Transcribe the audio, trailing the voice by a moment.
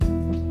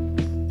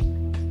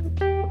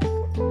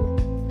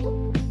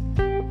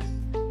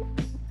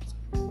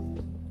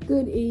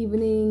Good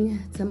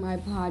evening to my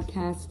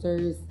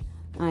podcasters.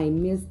 I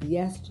missed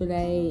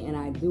yesterday and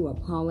I do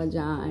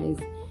apologize.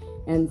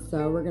 And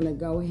so we're going to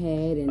go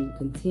ahead and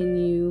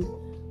continue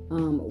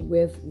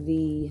with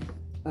the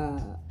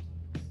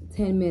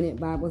 10-minute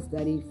Bible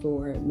study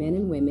for men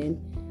and women.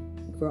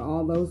 For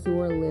all those who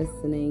are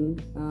listening,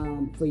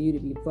 for you to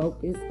be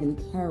focused and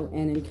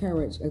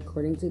encouraged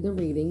according to the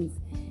readings.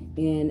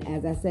 And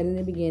as I said in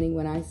the beginning,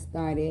 when I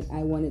started,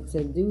 I wanted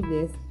to do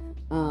this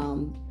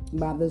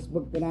about this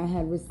book that I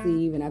had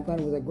received, and I thought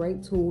it was a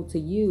great tool to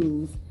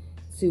use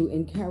to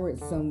encourage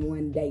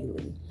someone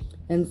daily.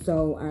 And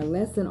so our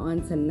lesson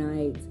on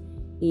tonight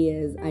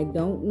is I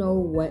don't know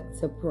what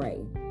to pray.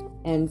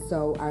 And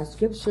so our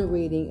scripture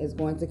reading is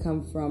going to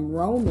come from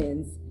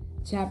Romans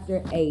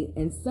chapter 8.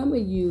 And some of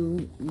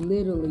you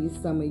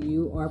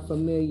are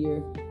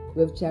familiar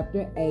with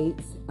chapter 8.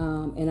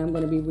 And I'm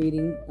going to be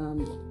reading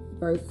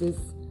verses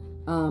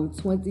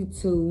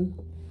 22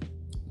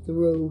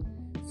 through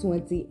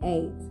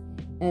 28.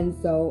 And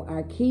so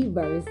our key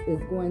verse is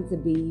going to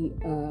be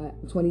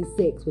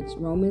 26, which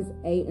Romans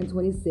 8 and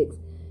 26.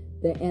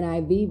 The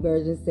NIV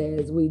version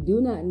says, "We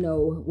do not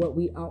know what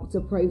we ought to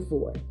pray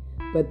for,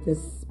 but the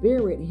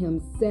Spirit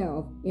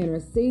Himself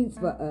intercedes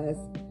for us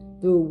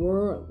through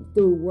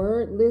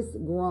wordless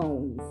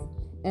groans."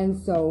 And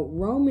so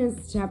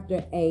Romans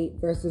chapter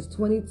 8, verses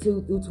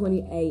 22 through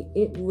 28,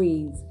 it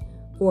reads,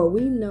 "For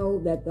we know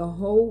that the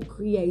whole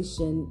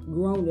creation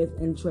groaneth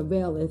and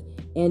travaileth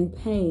in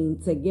pain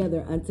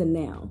together unto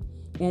now.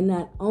 And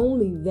not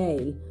only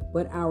they,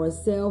 but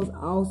ourselves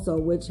also,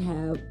 which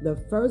have the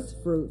first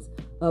fruits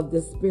of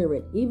the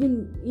Spirit,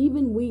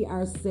 even we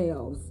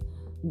ourselves,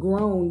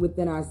 groan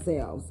within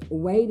ourselves,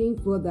 waiting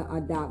for the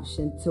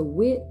adoption, to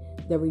wit,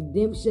 the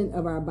redemption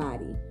of our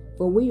body.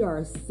 For we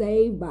are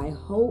saved by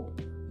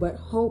hope, but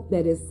hope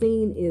that is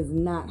seen is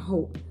not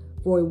hope.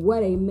 For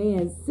what a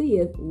man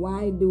seeth,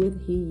 why doeth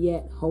he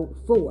yet hope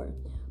for?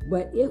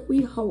 But if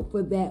we hope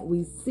for that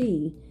we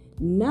see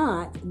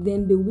not,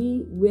 then do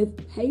we with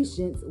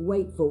patience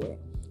wait for it."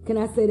 Can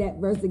I say that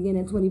verse again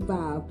in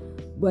 25?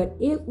 "But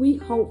if we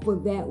hope for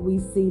that we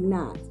see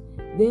not,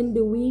 then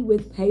do we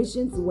with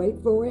patience wait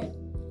for it?"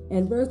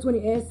 And verse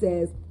 28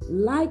 says,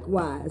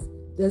 "Likewise,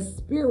 the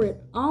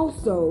Spirit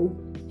also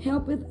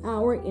helpeth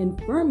our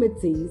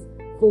infirmities,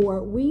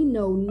 for we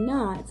know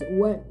not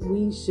what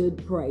we should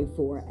pray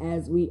for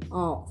as we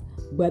ought.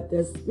 But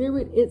the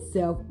Spirit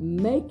itself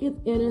maketh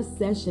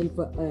intercession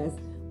for us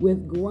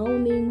with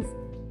groanings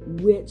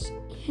which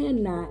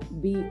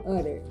cannot be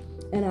uttered."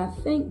 And I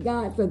thank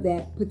God for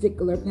that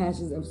particular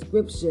passage of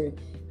scripture,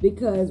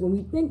 because when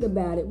we think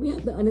about it, we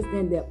have to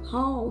understand that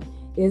Paul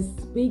is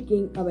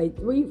speaking of a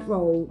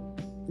threefold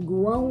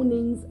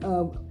groanings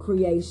of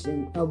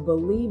creation, of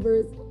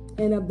believers,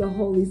 and of the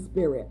Holy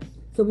Spirit.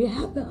 So we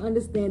have to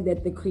understand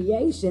that the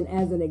creation,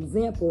 as an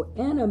example,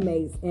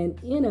 animates and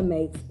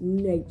intimates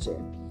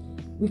nature,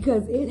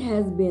 because it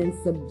has been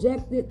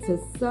subjected to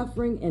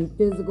suffering and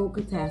physical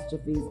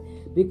catastrophes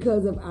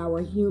because of our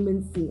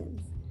human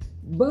sins.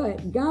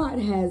 But God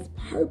has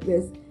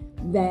purposed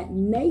that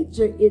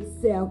nature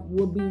itself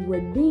will be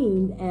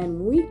redeemed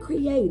and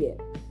recreated.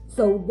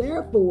 So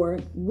therefore,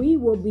 there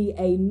will be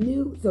a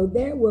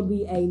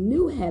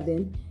new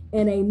heaven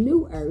and a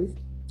new earth,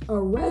 a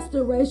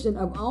restoration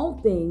of all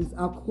things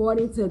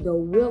according to the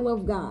will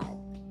of God.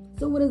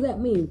 So what does that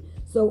mean?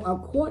 So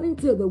according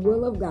to the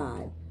will of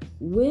God,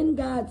 when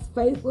God's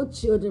faithful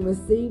children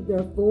receive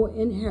their full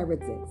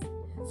inheritance.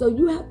 So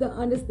you have to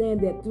understand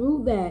that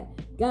through that,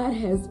 God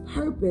has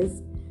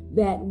purposed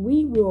that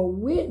we will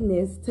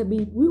witness to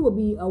be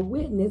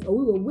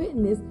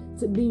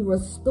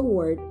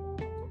restored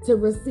to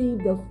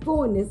receive the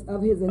fullness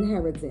of His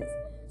inheritance.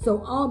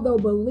 So although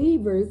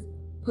believers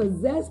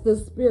possess the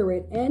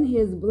Spirit and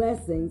His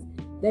blessings,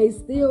 they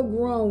still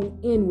groan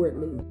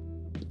inwardly.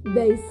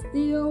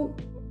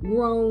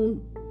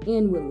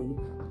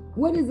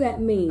 What does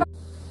that mean?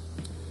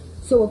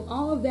 So with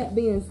all of that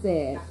being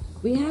said,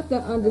 we have to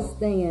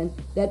understand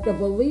that the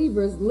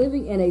believers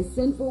living in a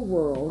sinful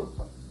world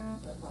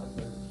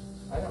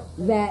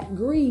that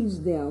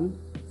grieves them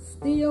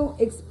still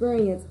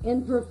experience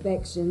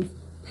imperfections,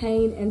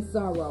 pain, and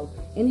sorrow.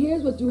 And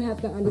here's what you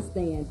have to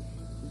understand.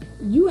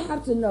 You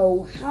have to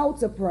know how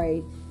to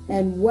pray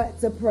and what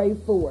to pray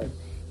for.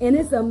 And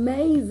it's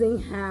amazing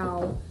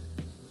how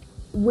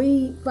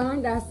we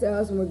find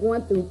ourselves when we're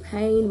going through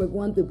pain, we're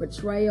going through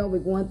betrayal, we're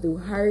going through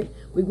hurt,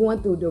 we're going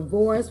through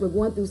divorce, we're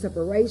going through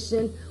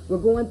separation, we're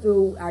going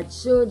through our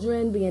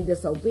children being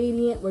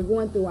disobedient, we're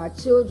going through our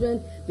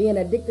children being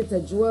addicted to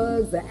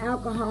drugs or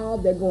alcohol,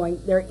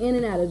 they're in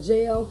and out of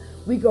jail.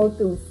 We go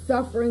through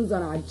sufferings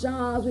on our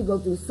jobs, we go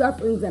through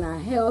sufferings in our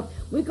health,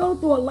 we go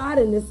through a lot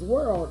in this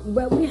world.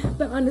 But we have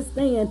to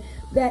understand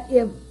that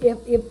if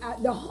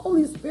the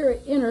Holy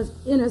Spirit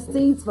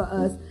intercedes for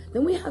us,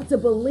 then we have to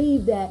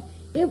believe that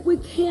if we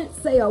can't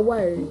say a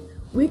word,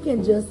 we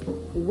can just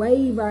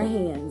wave our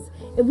hands.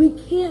 If we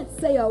can't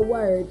say a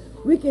word,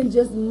 we can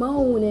just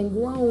moan and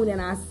groan in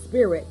our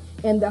spirit,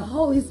 and the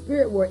Holy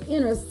Spirit will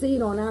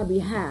intercede on our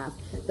behalf.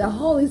 The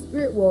Holy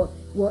Spirit will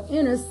will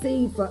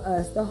intercede for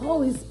us. The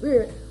Holy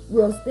Spirit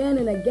will stand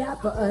in a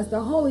gap for us.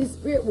 The Holy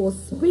Spirit will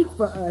speak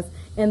for us.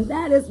 And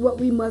that is what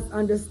we must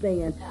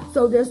understand.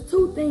 So there's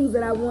two things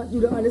that I want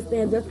you to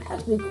understand. There's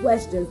actually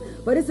questions.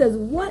 But it says,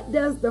 what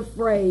does the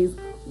phrase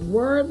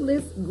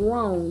wordless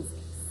groans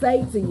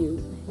say to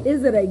you?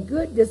 Is it a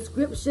good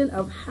description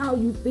of how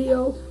you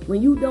feel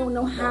when you don't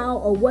know how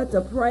or what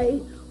to pray?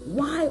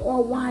 Why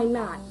or why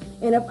not?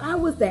 And if I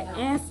was to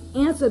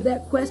answer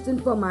that question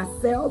for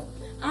myself,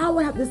 I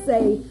would have to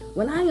say,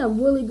 when I am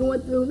really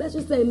going through, let's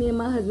just say me and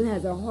my husband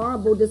has a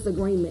horrible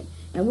disagreement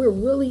and we're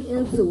really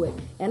into it,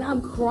 and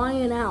I'm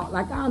crying out,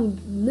 like I'm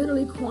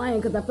literally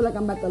crying because I feel like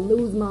I'm about to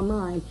lose my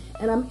mind,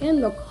 and I'm in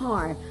the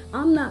car.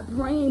 I'm not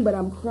praying, but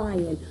I'm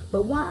crying.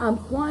 But while I'm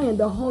crying,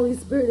 the Holy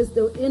Spirit is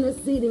still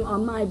interceding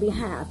on my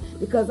behalf,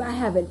 because I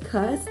haven't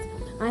cussed,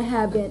 I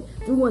haven't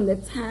threw in the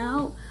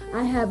towel,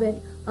 I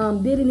haven't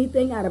did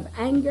anything out of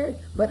anger,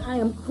 but I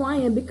am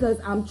crying because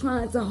I'm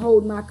trying to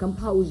hold my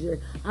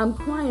composure. I'm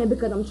crying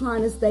because I'm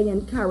trying to stay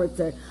in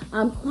character.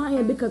 I'm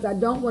crying because I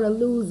don't want to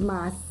lose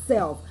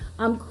myself.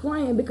 I'm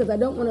crying because I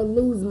don't want to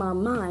lose my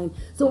mind.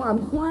 So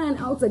I'm crying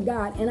out to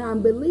God, and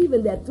I'm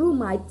believing that through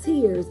my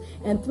tears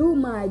and through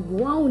my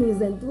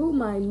groanings and through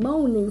my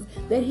moanings,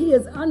 that He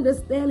is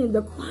understanding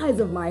the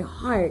cries of my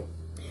heart.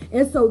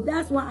 And so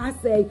that's why I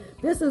say,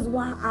 this is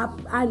why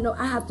I know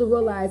I have to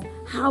realize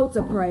how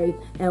to pray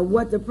and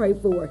what to pray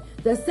for.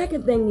 The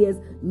second thing is,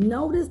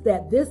 notice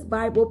that this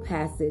Bible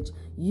passage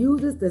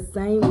uses the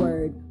same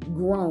word,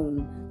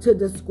 groan, to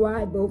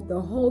describe both the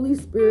Holy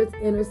Spirit's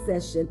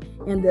intercession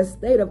and the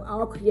state of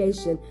all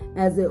creation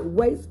as it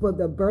waits for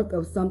the birth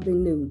of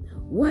something new.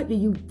 What do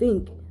you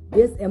think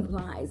this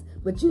implies?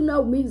 But you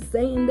know, me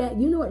saying that,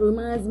 you know what it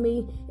reminds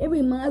me? It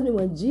reminds me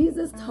when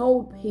Jesus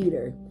told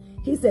Peter,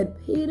 He said,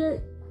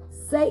 Peter,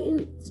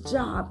 Satan's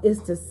job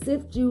is to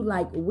sift you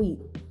like wheat,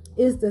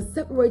 is to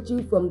separate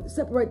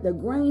the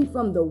grain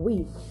from the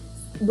wheat.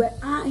 But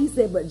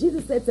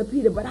Jesus said to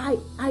Peter, but I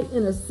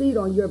intercede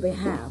on your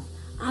behalf.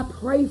 I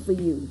pray for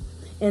you.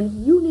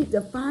 And you need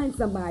to find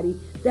somebody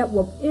that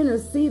will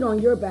intercede on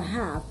your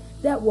behalf,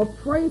 that will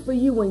pray for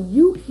you when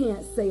you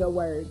can't say a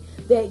word,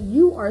 that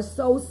you are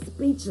so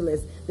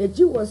speechless, that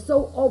you are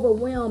so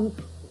overwhelmed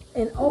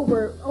and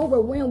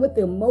overwhelmed with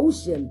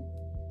emotion.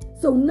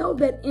 So know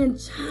that in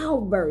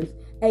childbirth,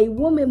 a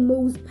woman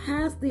moves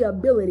past the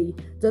ability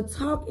to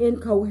talk in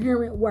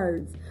coherent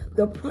words.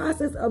 The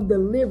process of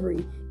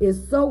delivery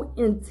is so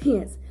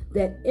intense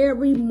that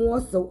every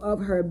morsel of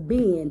her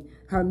being,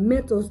 her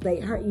mental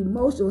state, her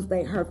emotional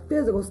state, her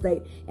physical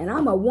state, and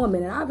I'm a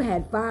woman and I've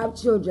had 5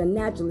 children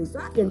naturally, so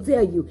I can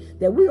tell you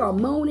that we are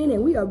moaning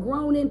and we are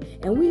groaning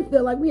and we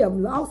feel like we have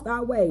lost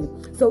our way.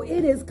 So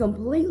it is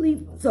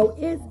completely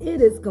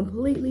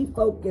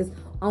focused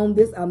on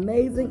this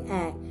amazing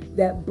act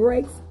that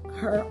breaks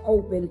her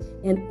open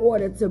in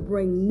order to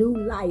bring new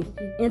life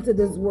into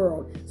this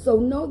world. So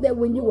know that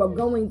when you are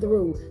going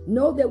through,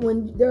 know that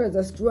when there is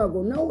a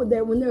struggle, know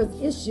that when there's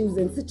issues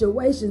and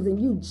situations and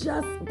you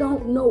just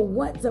don't know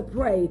what to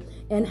pray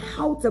and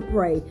how to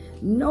pray,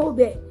 know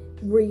that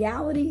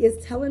reality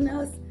is telling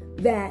us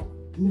that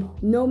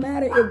no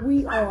matter if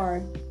we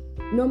are,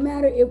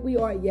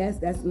 yes,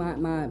 that's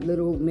my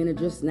little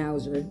miniature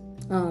schnauzer,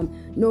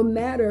 no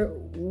matter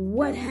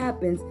what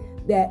happens,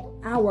 that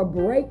our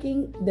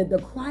breaking, the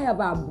cry of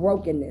our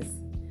brokenness,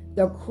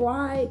 the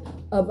cry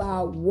of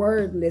our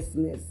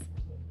wordlessness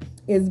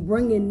is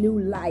bringing new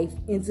life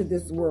into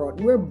this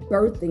world. We're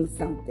birthing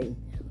something.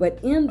 But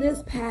in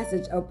this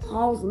passage of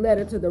Paul's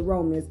letter to the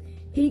Romans,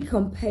 he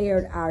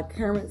compared our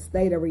current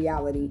state of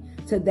reality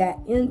to that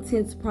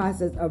intense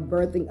process of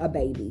birthing a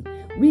baby.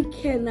 We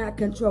cannot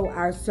control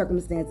our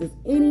circumstances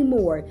any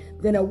more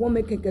than a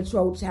woman can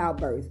control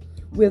childbirth.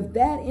 With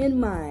that in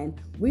mind,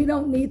 we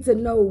don't need to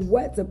know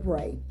what to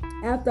pray.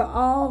 After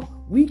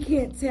all, we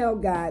can't tell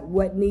God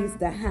what needs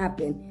to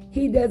happen.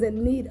 He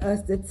doesn't need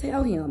us to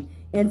tell Him.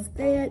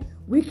 Instead,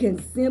 we can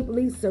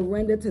simply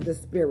surrender to the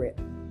Spirit.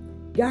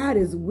 God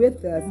is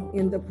with us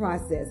in the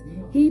process.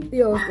 He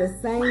feels the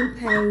same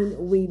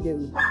pain we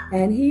do.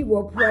 And He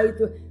will pray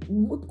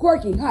through.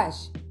 Corky,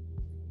 hush.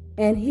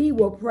 And He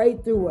will pray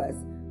through us,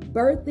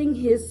 birthing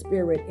His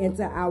Spirit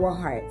into our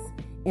hearts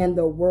and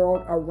the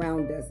world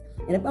around us.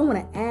 And if I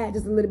want to add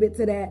just a little bit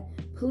to that,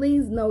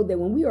 please know that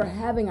when we are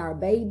having our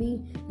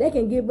baby, they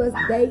can give us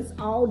dates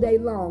all day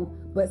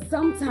long, but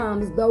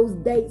sometimes those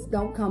dates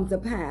don't come to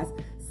pass.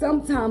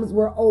 Sometimes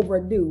we're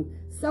overdue.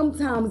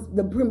 Sometimes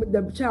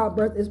the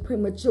childbirth is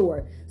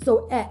premature.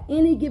 So at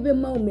any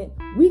given moment,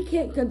 we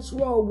can't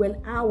control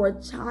when our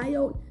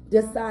child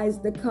decides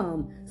to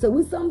come.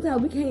 So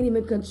sometimes we can't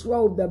even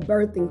control the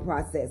birthing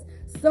process.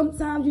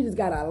 Sometimes you just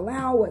got to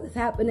allow what's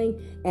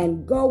happening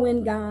and go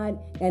in God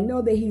and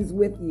know that He's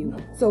with you.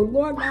 So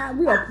Lord God,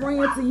 we are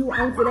praying to you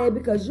on today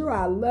because you're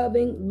our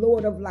loving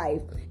Lord of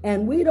life.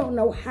 And we don't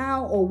know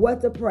how or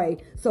what to pray.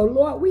 So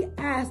Lord, we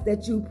ask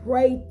that you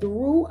pray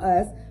through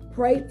us.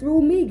 Pray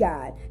through me,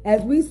 God,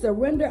 as we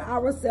surrender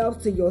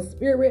ourselves to your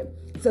Spirit,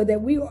 so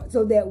that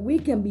we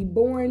can be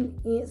born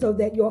in, so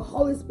that your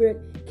Holy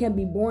Spirit can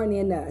be born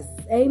in us.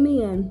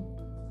 Amen.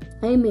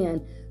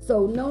 Amen.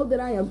 So know that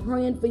I am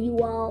praying for you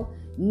all.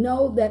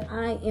 Know that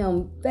I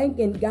am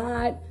thanking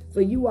God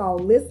for you all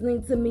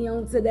listening to me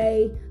on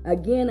today.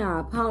 Again,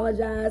 I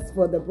apologize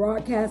for the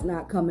broadcast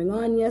not coming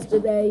on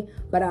yesterday,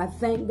 but I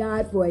thank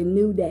God for a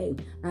new day.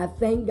 I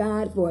thank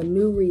God for a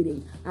new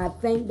reading. I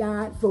thank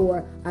God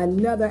for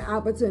another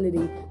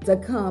opportunity to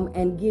come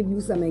and give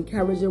you some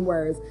encouraging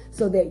words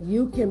so that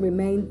you can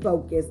remain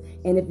focused.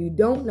 And if you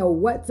don't know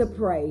what to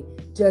pray,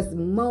 just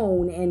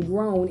moan and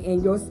groan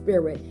in your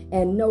spirit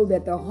and know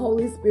that the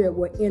Holy Spirit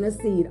will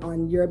intercede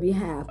on your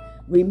behalf.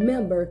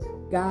 Remember,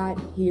 God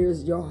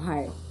hears your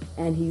heart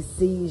and he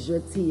sees your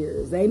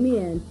tears.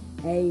 Amen.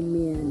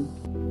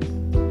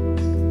 Amen.